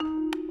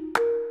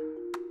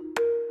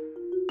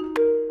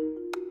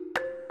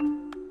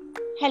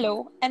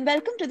Hello, and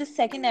welcome to the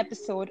second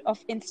episode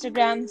of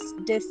Instagram's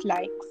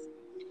Dislikes.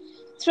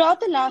 Throughout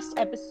the last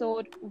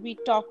episode, we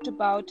talked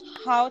about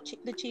how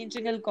the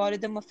changing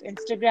algorithm of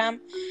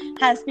Instagram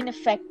has been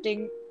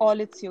affecting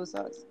all its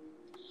users.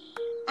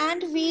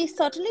 And we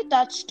certainly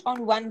touched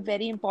on one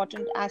very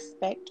important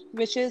aspect,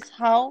 which is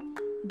how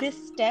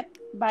this step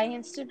by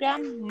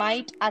Instagram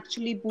might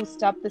actually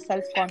boost up the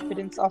self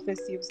confidence of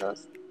its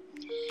users.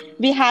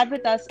 We had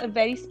with us a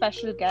very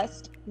special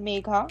guest,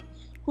 Megha,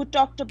 who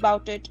talked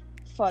about it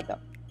further.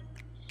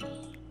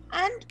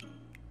 And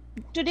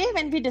today,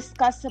 when we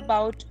discuss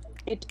about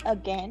it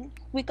again,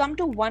 we come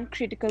to one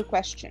critical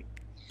question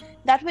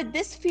that with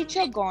this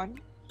feature gone,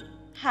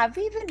 have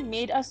we even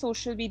made our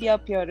social media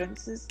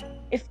appearances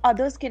if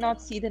others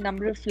cannot see the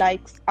number of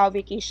likes our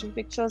vacation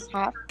pictures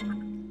have?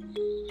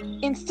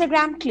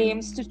 Instagram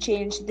claims to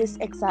change this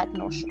exact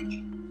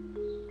notion.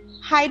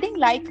 Hiding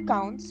like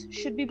counts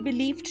should be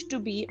believed to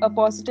be a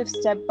positive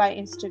step by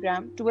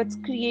Instagram towards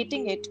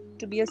creating it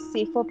to be a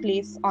safer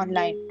place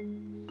online.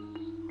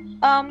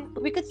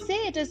 We could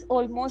say it is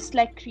almost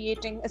like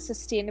creating a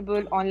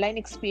sustainable online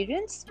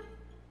experience,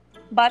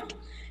 but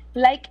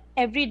like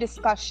every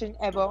discussion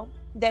ever,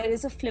 there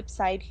is a flip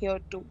side here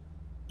too.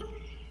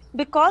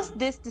 Because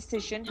this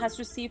decision has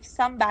received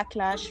some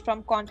backlash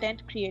from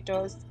content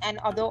creators and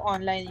other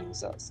online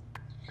users.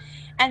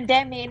 And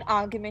their main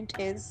argument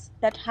is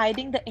that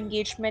hiding the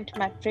engagement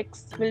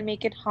metrics will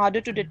make it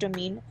harder to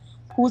determine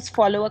whose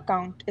follow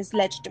account is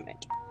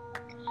legitimate.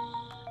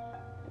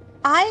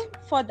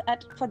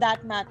 For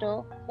that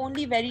matter,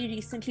 only very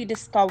recently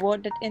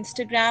discovered that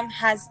Instagram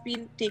has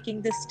been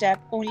taking this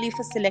step only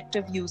for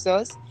selective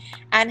users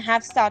and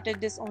have started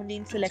this only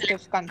in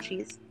selective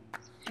countries.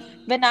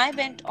 When I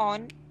went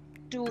on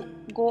to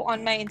go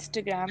on my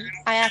Instagram,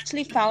 I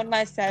actually found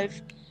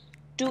myself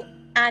to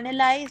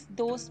analyze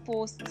those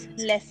posts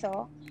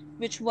lesser,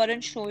 which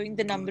weren't showing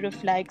the number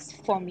of likes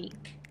for me.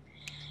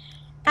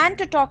 And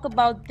to talk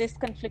about this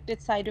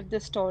conflicted side of the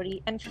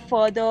story and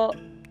further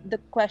the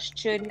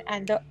question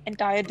and the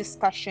entire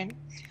discussion,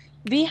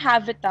 we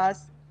have with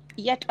us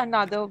yet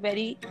another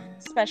very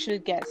special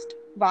guest,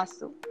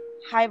 Vasu.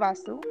 Hi,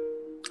 Vasu.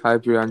 Hi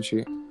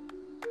Priyanshi.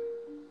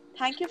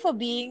 Thank you for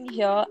being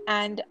here,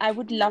 and I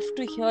would love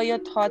to hear your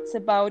thoughts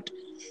about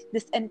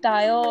this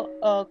entire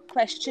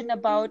question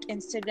about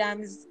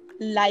Instagram's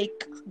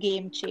like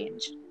game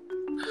change.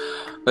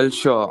 Well,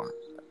 sure.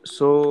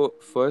 So,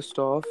 first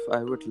off, I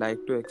would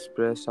like to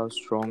express how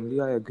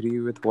strongly I agree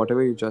with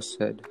whatever you just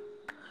said.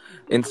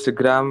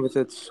 Instagram, with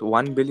its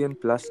 1 billion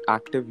plus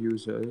active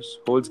users,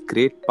 holds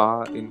great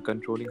power in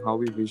controlling how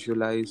we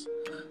visualize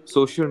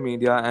social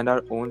media and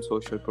our own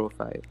social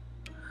profile.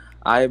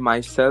 I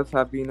myself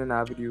have been an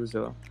avid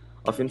user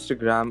of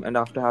Instagram, and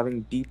after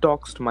having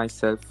detoxed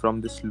myself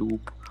from this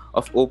loop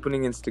of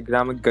opening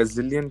Instagram a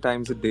gazillion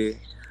times a day,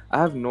 I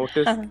have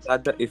noticed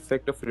that the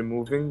effect of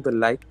removing the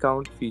like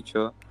count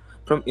feature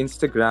from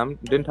Instagram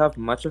didn't have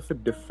much of a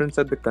difference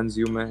at the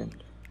consumer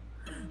end.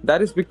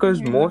 That is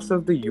because most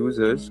of the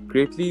users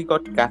greatly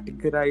got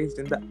categorized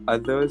in the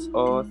others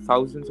or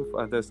thousands of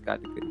others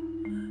category.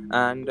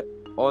 And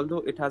although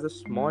it has a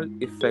small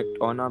effect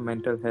on our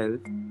mental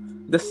health,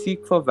 the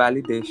seek for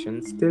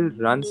validation still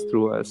runs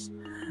through us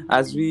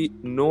as we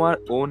know our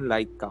own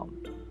like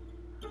count.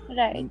 M-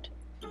 Right.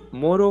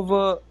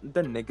 Moreover,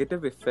 the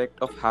negative effect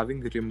of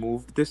having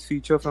removed this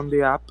feature from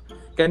the app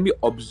can be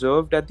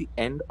observed at the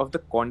end of the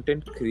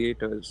content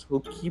creators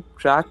who keep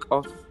track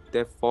of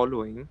their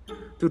following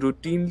to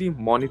routinely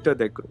monitor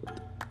their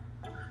growth.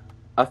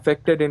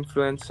 Affected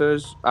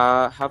influencers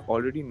have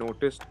already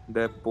noticed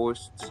their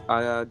posts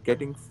are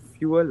getting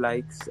fewer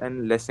likes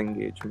and less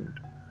engagement.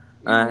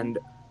 And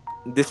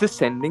this is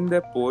sending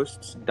their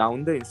posts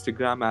down the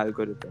Instagram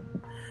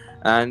algorithm.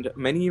 And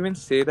many even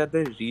say that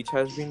their reach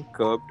has been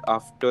curbed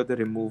after the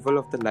removal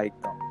of the like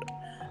count.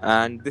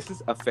 And this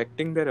is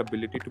affecting their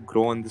ability to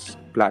grow on this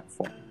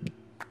platform.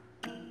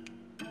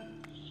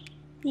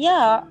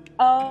 Yeah,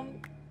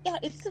 yeah,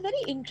 it's a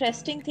very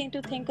interesting thing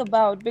to think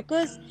about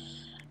because,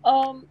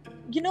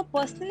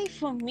 personally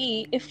for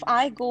me, if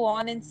I go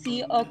on and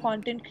see a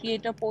content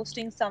creator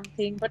posting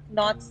something but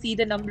not see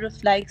the number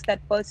of likes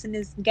that person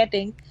is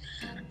getting,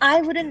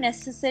 I wouldn't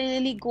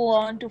necessarily go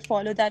on to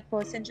follow that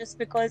person just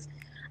because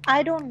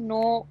I don't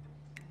know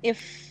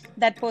if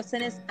that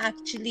person is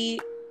actually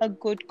a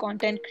good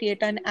content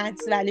creator and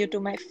adds value to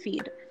my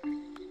feed.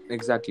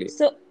 Exactly.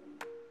 So,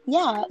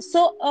 yeah,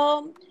 so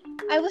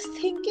I was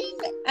thinking,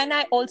 and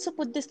I also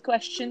put this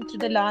question to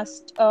the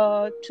last,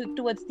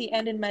 towards the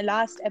end in my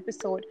last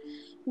episode.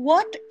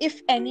 What,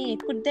 if any,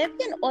 could there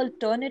be an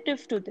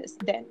alternative to this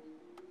then?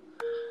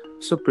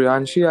 So,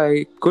 Priyanshi,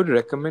 I could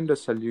recommend a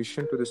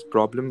solution to this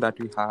problem that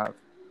we have.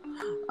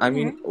 I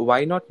mean, Mm-hmm.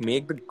 why not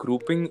make the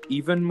grouping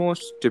even more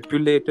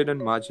stipulated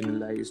and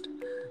marginalized?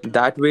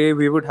 That way,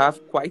 we would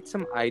have quite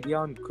some idea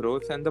on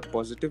growth, and the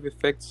positive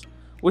effects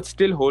would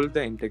still hold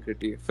the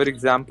integrity. For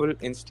example,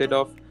 instead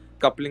of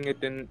coupling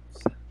it in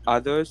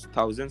others,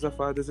 thousands of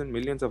others, and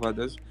millions of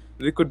others,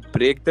 we could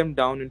break them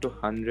down into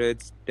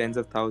hundreds, tens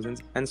of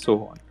thousands, and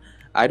so on.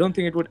 I don't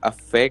think it would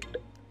affect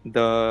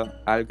the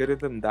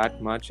algorithm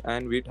that much,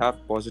 and we'd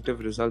have positive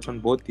results on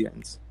both the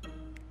ends.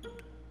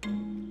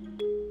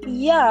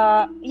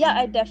 Yeah,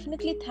 I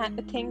definitely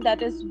think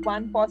that is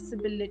one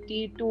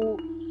possibility to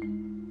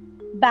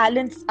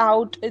balance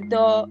out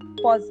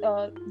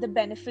the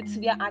benefits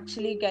we are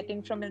actually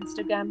getting from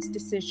Instagram's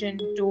decision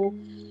to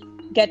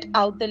get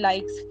out the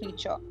likes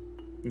feature.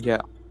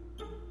 Yeah.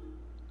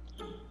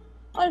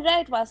 All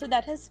right, Vasu,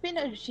 that has been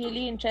a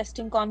really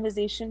interesting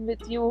conversation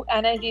with you,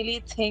 and I really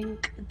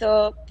think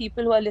the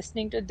people who are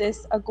listening to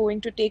this are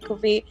going to take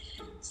away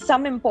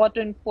some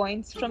important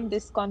points from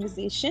this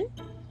conversation.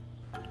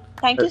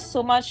 Thank Uh, you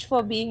so much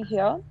for being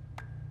here.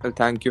 well,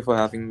 thank you for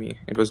having me.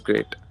 It was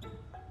great.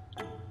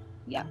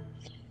 Yeah.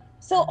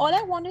 So, all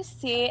I want to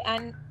say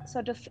and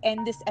sort of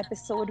end this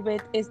episode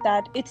with is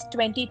that it's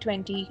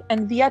 2020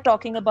 and we are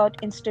talking about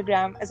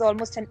Instagram as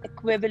almost an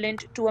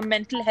equivalent to a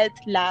mental health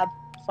lab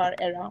of our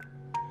era.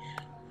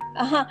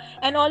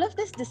 And all of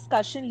this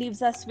discussion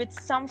leaves us with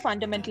some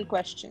fundamental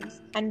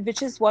questions, and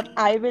which is what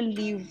I will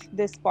leave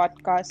this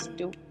podcast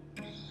to.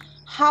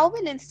 How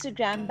will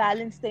Instagram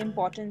balance the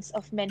importance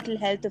of mental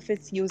health of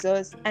its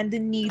users and the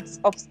needs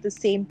of the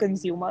same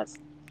consumers?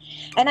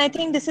 And I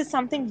think this is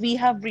something we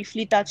have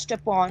briefly touched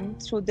upon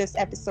through this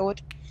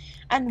episode.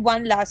 And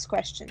one last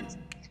question: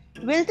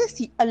 will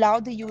this allow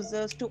the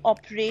users to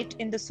operate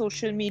in the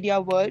social media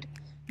world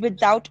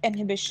without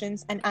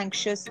inhibitions and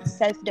anxious,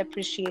 self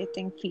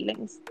depreciating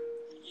feelings?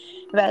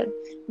 Well,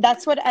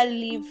 that's what I'll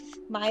leave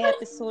my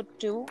episode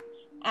to.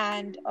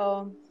 And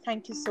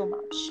thank you so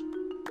much.